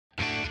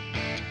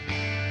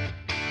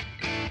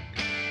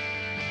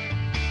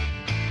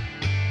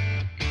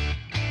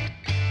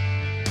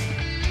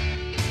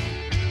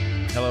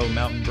Hello,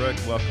 Mountain Brook.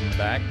 Welcome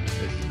back.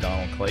 This is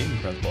Donald Clayton,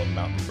 principal of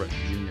Mountain Brook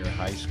Junior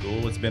High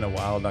School. It's been a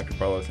while, Dr.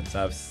 Barlow, since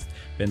I've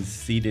been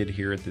seated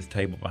here at this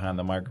table behind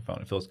the microphone.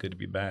 It feels good to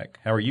be back.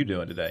 How are you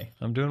doing today?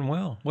 I'm doing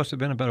well. What's it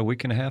been, about a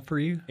week and a half for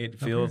you?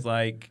 It feels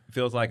like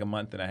a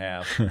month and a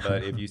half,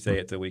 but if you say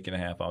it's a week and a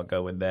half, I'll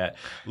go with that.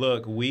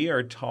 Look, we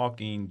are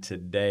talking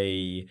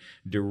today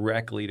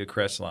directly to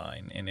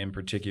Crestline, and in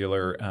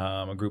particular,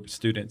 a group of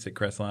students at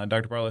Crestline.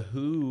 Dr. Barlow,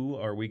 who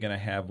are we going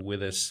to have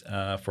with us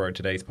for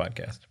today's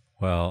podcast?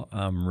 Well,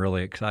 I'm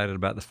really excited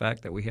about the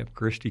fact that we have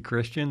Christy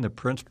Christian, the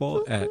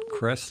principal at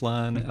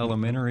Crestline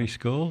Elementary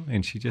School,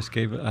 and she just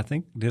gave,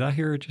 did I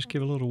hear her just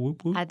give a little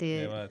whoop whoop? I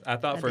did. I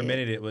thought for a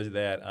minute it was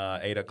that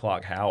 8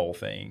 o'clock howl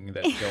thing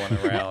that's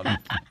going around.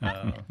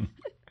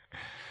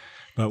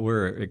 But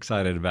we're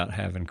excited about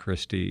having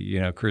Christy. You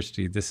know,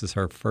 Christy, this is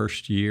her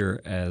first year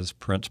as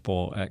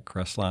principal at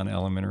Crestline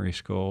Elementary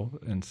School,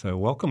 and so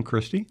welcome,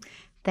 Christy.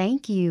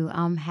 Thank you.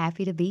 I'm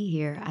happy to be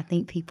here. I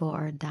think people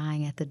are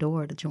dying at the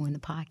door to join the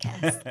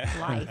podcast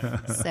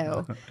live.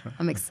 So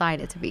I'm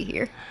excited to be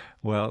here.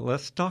 Well,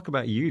 let's talk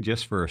about you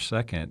just for a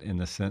second, in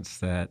the sense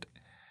that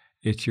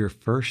it's your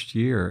first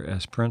year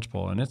as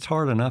principal, and it's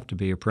hard enough to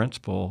be a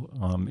principal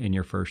in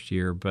your first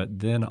year, but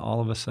then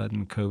all of a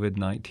sudden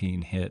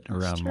COVID-19 hit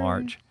around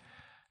March.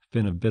 It's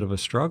been a bit of a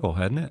struggle,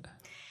 hasn't it?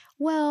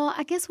 Well,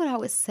 I guess what I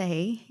would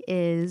say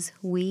is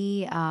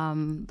we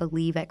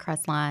believe at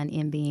Crestline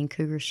in being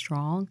Cougar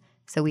strong.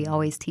 So we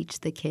always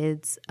teach the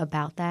kids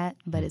about that,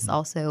 but it's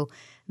also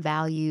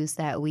values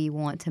that we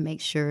want to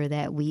make sure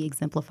that we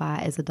exemplify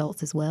as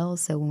adults as well.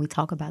 So when we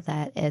talk about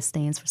that, S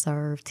stands for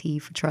serve, T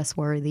for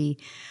trustworthy,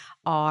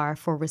 R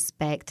for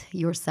respect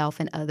yourself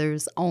and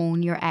others,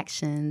 own your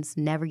actions,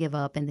 never give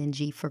up, and then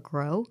G for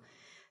grow.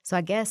 So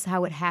I guess I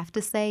would have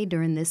to say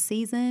during this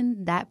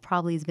season, that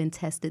probably has been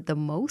tested the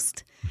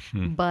most.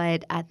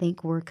 But I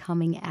think we're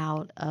coming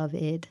out of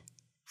it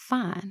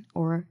fine,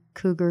 or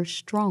Cougar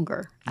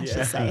stronger, I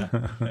should say.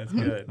 That's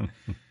good.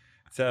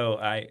 So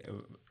I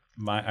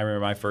remember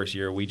my first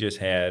year, we just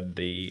had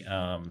the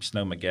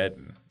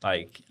Snowmageddon.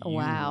 Like,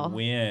 you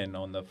win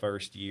on the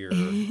first year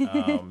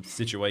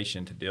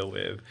situation to deal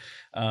with.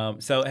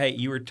 So, hey,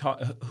 you were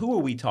who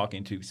are we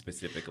talking to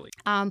specifically?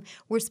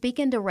 We're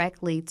speaking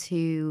directly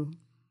to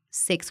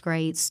sixth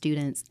grade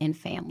students and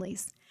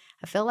families.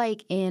 I feel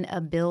like in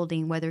a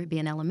building, whether it be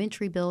an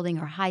elementary building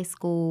or high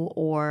school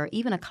or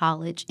even a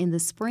college, in the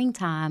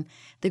springtime,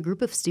 the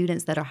group of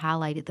students that are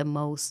highlighted the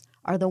most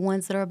are the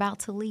ones that are about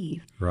to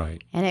leave.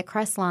 Right. And at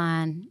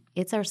Crestline,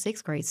 it's our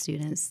sixth grade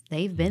students.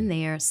 They've been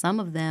there. Some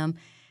of them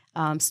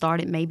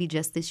started maybe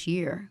just this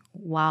year,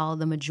 while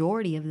the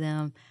majority of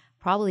them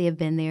probably have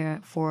been there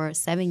for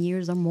 7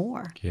 years or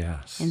more.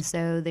 Yes. And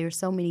so there's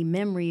so many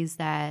memories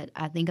that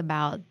I think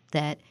about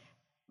that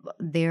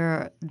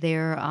their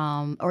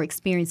or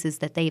experiences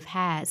that they've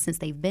had since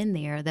they've been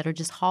there that are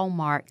just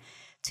hallmark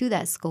to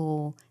that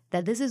school,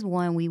 that this is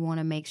one we want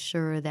to make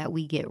sure that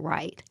we get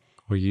right.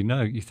 Well, you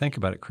know, you think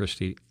about it,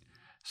 Christy.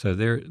 So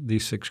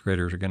these sixth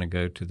graders are going to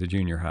go to the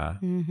junior high,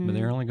 but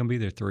they're only going to be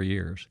there 3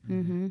 years.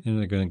 And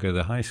they're going to go to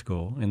the high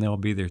school, and they'll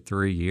be there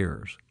 3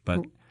 years.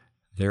 But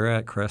they're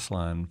at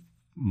Crestline,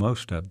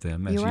 most of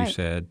them, as you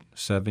said,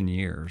 7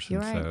 years.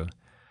 So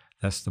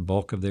that's the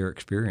bulk of their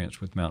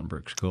experience with Mountain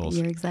Brook schools.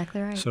 You're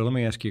exactly right. So let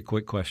me ask you a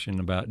quick question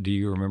about, do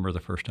you remember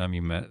the first time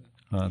you met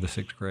the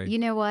sixth grade? You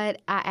know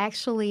what? I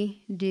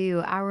actually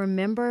do. I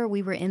remember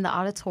we were in the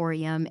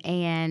auditorium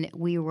and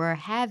we were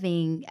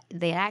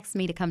they asked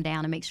me to come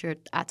down and make sure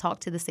I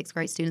talked to the sixth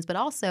grade students, but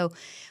also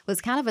was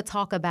kind of a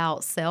talk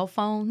about cell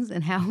phones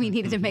and how we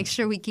needed to make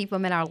sure we keep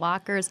them in our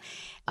lockers.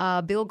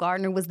 Bill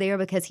Gardner was there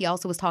because he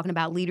also was talking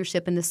about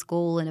leadership in the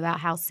school and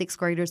about how sixth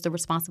graders, the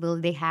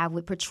responsibility they have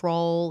with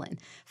patrol and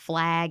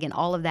flag and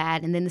all of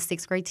that. And then the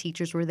sixth grade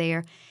teachers were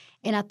there.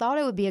 And I thought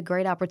it would be a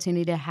great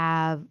opportunity to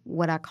have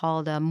what I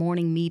called a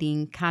morning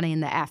meeting kind of in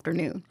the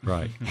afternoon.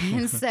 Right.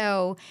 And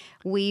so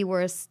we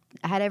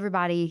had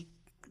everybody,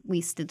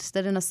 we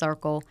stood in a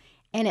circle.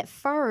 And at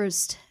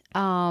first,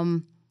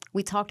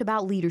 we talked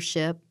about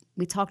leadership.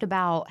 We talked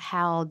about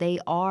how they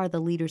are the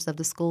leaders of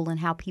the school and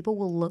how people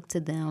will look to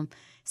them,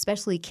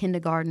 especially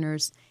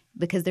kindergartners,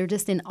 because they're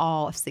just in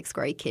awe of sixth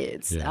grade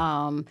kids.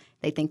 Yeah.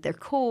 They think they're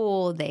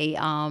cool. They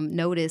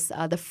notice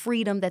the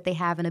freedom that they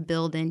have in a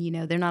building. You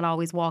know, they're not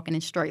always walking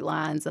in straight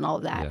lines and all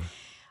of that. Yeah.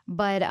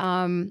 But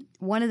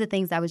one of the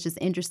things that was just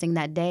interesting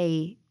that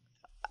day,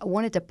 I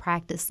wanted to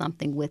practice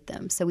something with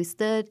them. So we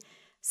stood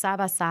side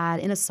by side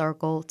in a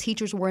circle.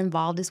 Teachers were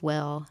involved as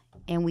well.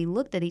 And we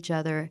looked at each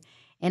other.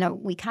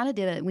 And we kind of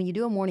did when you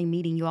do a morning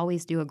meeting, you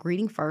always do a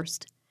greeting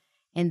first.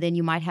 And then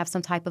you might have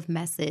some type of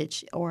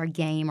message or a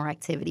game or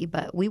activity.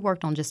 But we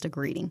worked on just a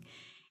greeting.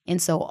 And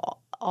so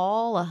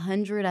all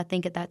 100, I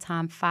think at that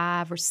time,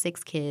 5 or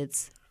 6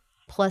 kids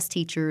plus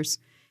teachers,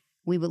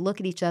 we would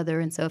look at each other.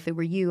 And so if it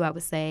were you, I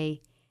would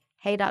say,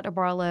 hey, Dr.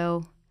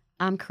 Barlow,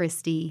 I'm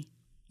Christy.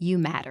 You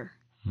matter.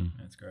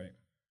 That's great.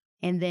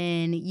 And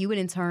then you would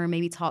in turn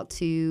maybe talk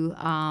to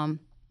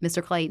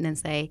Mr. Clayton and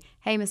say,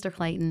 hey, Mr.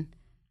 Clayton,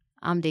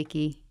 I'm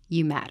Dicky.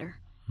 You matter.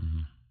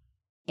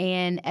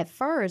 And at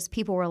first,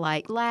 people were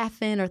like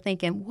laughing or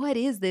thinking, what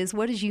is this?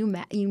 What does you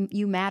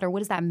matter? What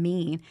does that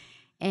mean?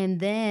 And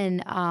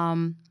then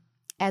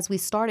as we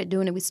started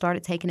doing it, we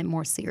started taking it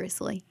more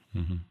seriously.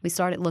 Mm-hmm. We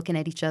started looking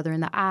at each other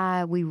in the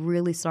eye. We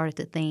really started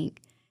to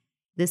think,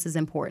 this is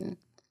important.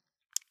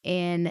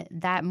 And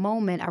that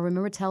moment, I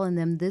remember telling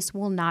them, this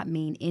will not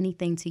mean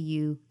anything to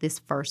you this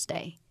first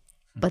day.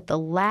 But the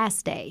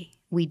last day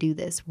we do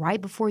this,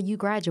 right before you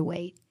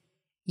graduate,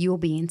 you'll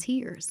be in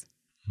tears.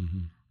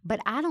 Mm-hmm. But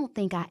I don't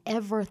think I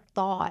ever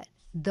thought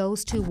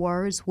those two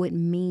words would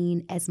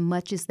mean as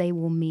much as they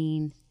will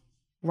mean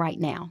right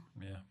now.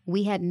 Yeah.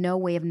 We had no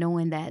way of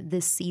knowing that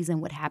this season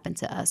would happen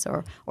to us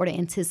or to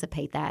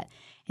anticipate that.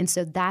 And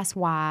so that's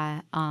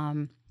why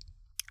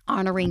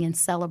honoring and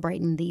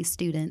celebrating these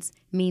students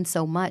means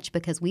so much,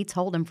 because we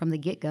told them from the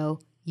get-go,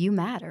 you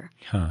matter.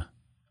 Huh.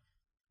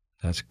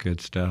 That's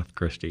good stuff,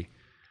 Christy.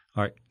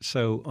 All right.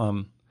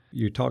 So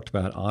you talked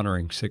about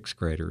honoring sixth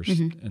graders.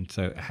 Mm-hmm. And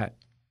so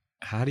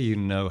how do you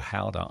know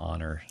how to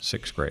honor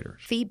sixth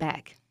graders?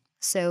 Feedback.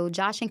 So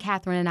Josh and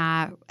Catherine and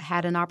I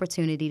had an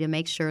opportunity to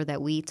make sure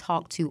that we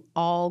talked to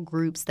all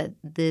groups that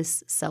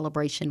this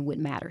celebration would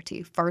matter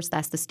to. First,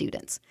 that's the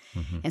students.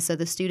 Mm-hmm. And so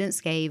the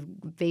students gave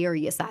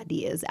various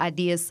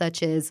ideas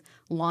such as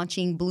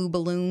launching blue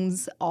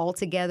balloons all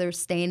together,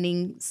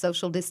 standing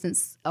social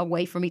distance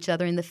away from each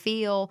other in the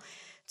field,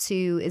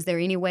 to is there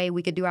any way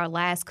we could do our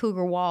last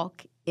cougar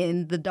walk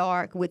in the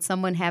dark with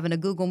someone having a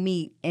Google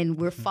Meet and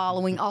we're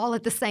following all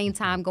at the same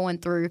time going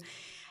through.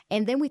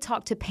 And then we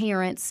talked to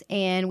parents,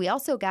 and we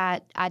also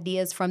got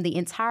ideas from the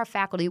entire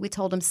faculty. We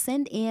told them,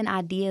 send in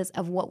ideas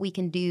of what we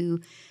can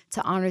do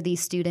to honor these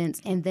students.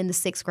 And then the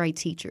sixth grade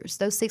teachers.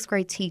 Those sixth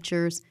grade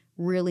teachers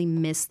really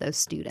miss those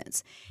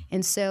students.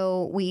 And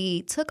so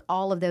we took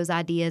all of those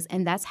ideas,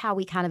 and that's how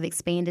we kind of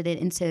expanded it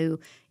into,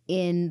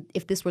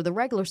 if this were the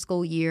regular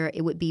school year,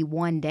 it would be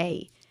one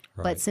day.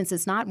 Right. But since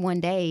it's not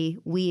one day,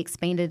 we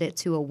expanded it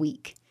to a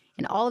week.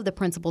 And all of the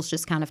principals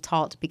just kind of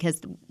talked,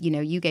 because,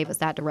 you gave us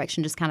that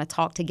direction, just kind of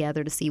talked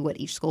together to see what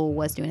each school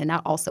was doing. And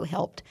that also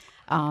helped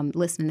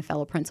listening to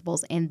fellow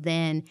principals. And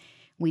then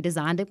we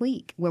designed a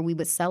week where we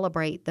would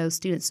celebrate those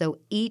students. So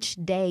each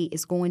day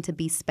is going to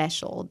be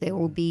special. There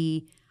will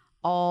be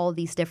all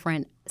these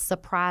different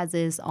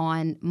surprises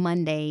on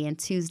Monday and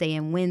Tuesday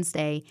and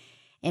Wednesday.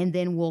 And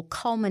then we'll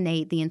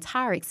culminate the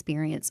entire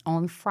experience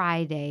on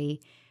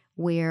Friday,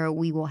 where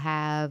we will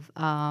have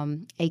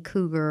a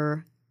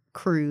Cougar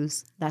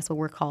cruise. That's what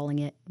we're calling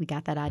it. We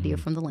got that idea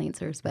from the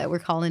Lancers, but we're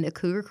calling it a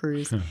Cougar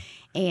cruise.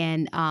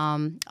 And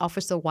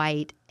Officer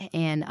White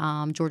and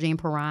Georgianne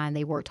Perrine,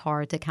 they worked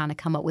hard to kind of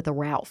come up with a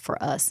route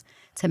for us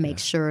to make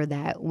sure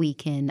that we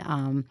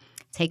can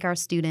take our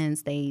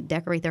students. They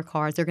decorate their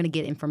cars. They're going to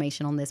get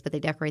information on this, but they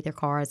decorate their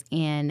cars,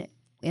 and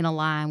in a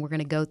line, we're going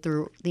to go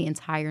through the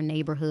entire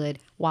neighborhood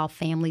while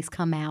families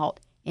come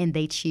out and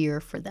they cheer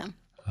for them.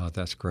 Oh,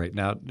 that's great.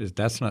 Now,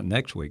 that's not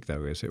next week,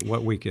 though, is it?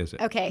 What week is it?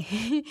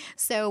 Okay.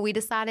 So we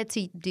decided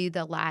to do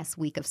the last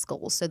week of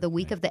school. So the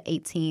week of the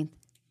 18th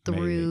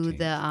through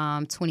the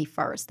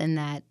 21st, and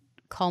that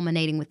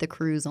culminating with the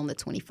cruise on the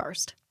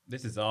 21st.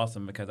 This is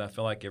awesome, because I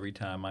feel like every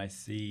time I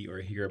see or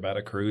hear about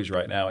a cruise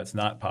right now, it's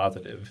not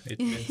positive.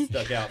 It's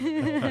stuck out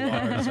in the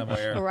water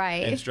somewhere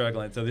right. and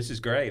struggling. So this is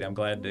great. I'm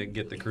glad to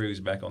get the cruise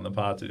back on the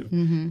positive.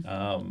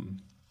 Mm-hmm.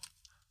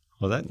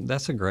 Well,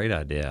 that's a great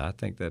idea. I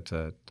think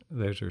that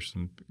those are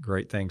some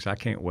great things. I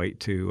can't wait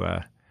to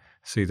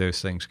see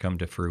those things come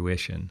to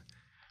fruition.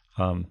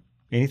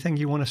 Anything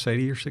you want to say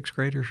to your sixth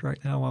graders right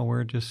now while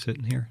we're just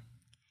sitting here?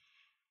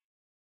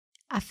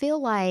 I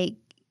feel like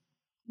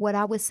what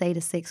I would say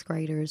to sixth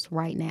graders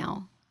right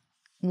now,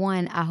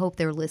 one, I hope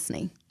they're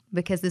listening,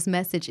 because this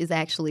message is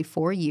actually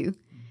for you.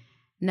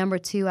 Number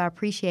two, I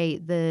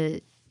appreciate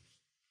the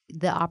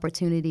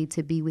opportunity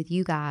to be with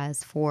you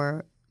guys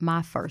for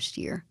my first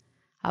year.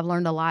 I've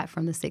learned a lot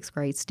from the sixth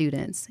grade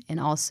students, and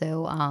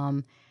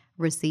also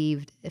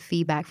received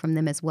feedback from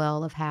them as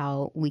well of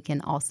how we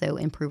can also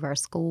improve our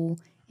school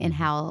and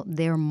how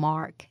their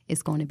mark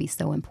is going to be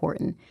so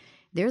important.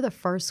 They're the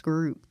first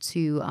group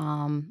to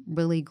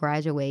really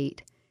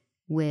graduate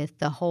with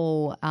the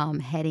whole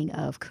heading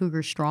of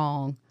Cougar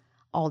Strong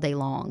all day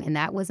long. And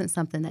that wasn't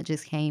something that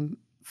just came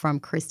from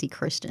Christy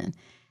Christian.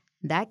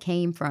 That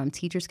came from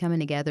teachers coming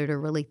together to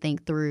really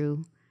think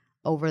through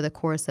over the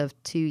course of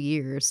 2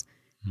 years,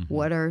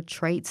 what are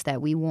traits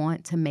that we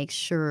want to make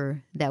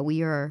sure that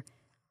we're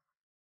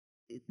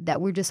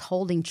just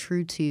holding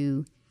true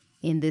to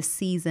in this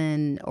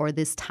season or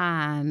this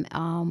time.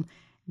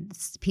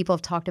 People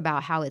have talked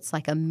about how it's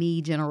like a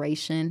me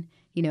generation.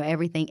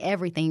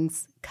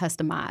 Everything's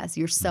customized.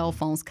 Your cell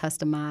phone's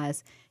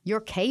customized.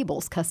 Your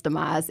cable's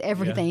customized.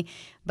 Everything. Yeah.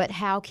 But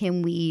how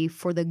can we,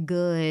 for the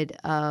good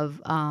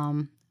of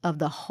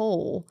the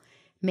whole,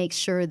 make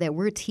sure that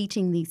we're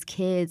teaching these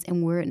kids,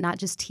 and we're not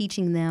just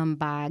teaching them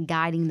by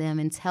guiding them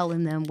and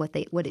telling them what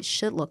it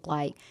should look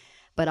like,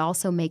 but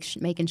also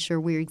making sure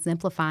we're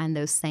exemplifying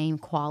those same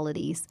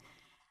qualities.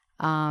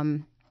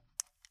 What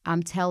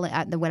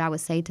I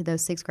would say to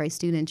those sixth grade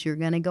students, you're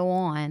going to go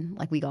on,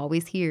 like we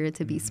always hear,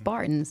 to be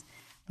Spartans,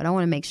 but I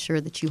want to make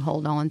sure that you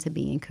hold on to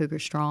being Cougar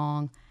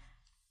Strong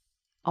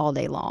all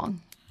day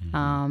long.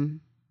 Mm-hmm.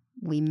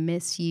 We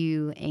miss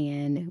you,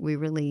 and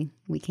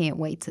we can't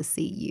wait to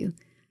see you.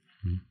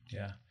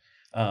 Yeah.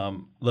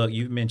 Look,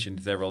 you've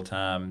mentioned several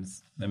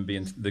times them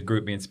the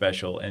group being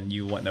special, and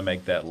you wanting to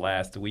make that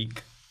last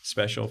week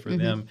special for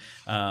them.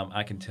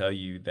 I can tell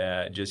you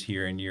that just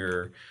hearing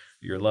your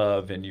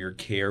love and your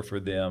care for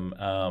them,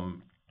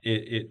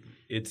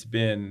 it's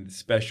been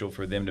special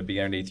for them to be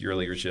underneath your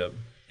leadership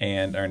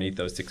and underneath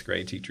those sixth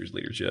grade teachers'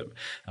 leadership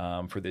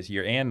for this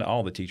year, and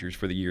all the teachers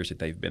for the years that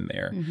they've been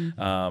there.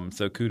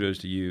 So kudos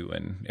to you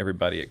and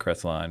everybody at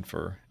Crestline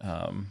for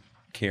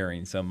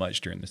caring so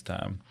much during this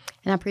time.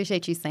 And I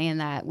appreciate you saying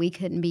that. We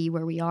couldn't be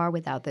where we are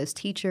without those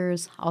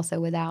teachers, also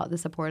without the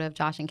support of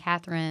Josh and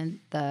Catherine,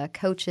 the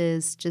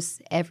coaches,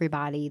 just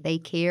everybody. They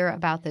care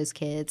about those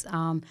kids.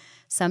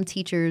 Some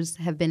teachers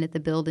have been at the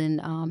building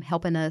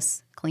helping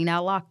us clean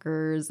out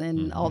lockers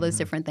and all those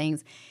different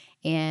things.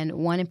 And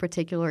one in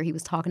particular, he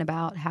was talking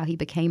about how he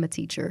became a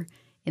teacher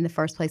in the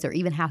first place, or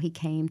even how he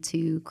came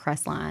to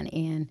Crestline.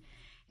 And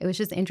it was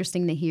just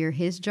interesting to hear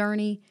his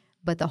journey.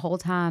 But the whole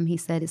time he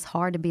said it's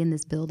hard to be in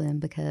this building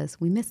because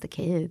we miss the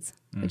kids.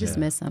 We just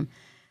miss them.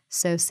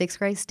 So sixth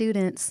grade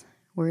students,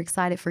 we're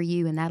excited for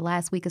you. And that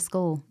last week of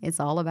school, it's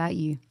all about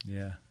you.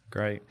 Yeah,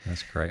 great.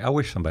 That's great. I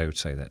wish somebody would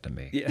say that to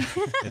me. Yeah.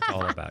 It's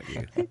all about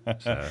you.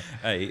 So.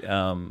 Hey,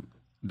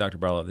 Dr.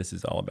 Barlow, this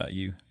is all about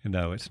you.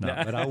 No, it's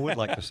not. But I would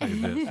like to say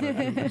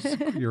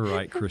this. You're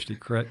right, Christy.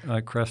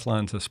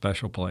 Crestline's a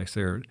special place.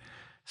 There are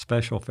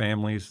special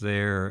families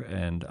there,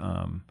 and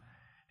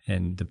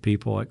the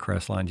people at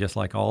Crestline, just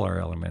like all our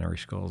elementary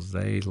schools,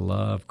 they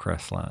love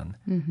Crestline.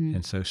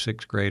 And so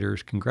sixth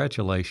graders,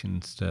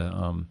 congratulations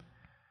to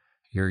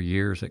your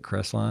years at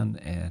Crestline,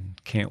 and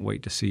can't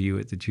wait to see you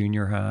at the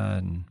junior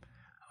high, and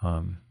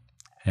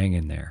hang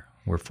in there.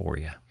 We're for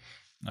you.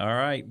 All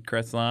right,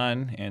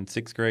 Crestline and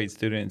sixth grade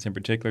students in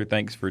particular,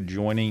 thanks for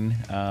joining.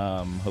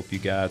 Hope you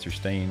guys are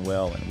staying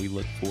well, and we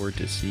look forward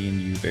to seeing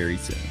you very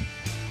soon.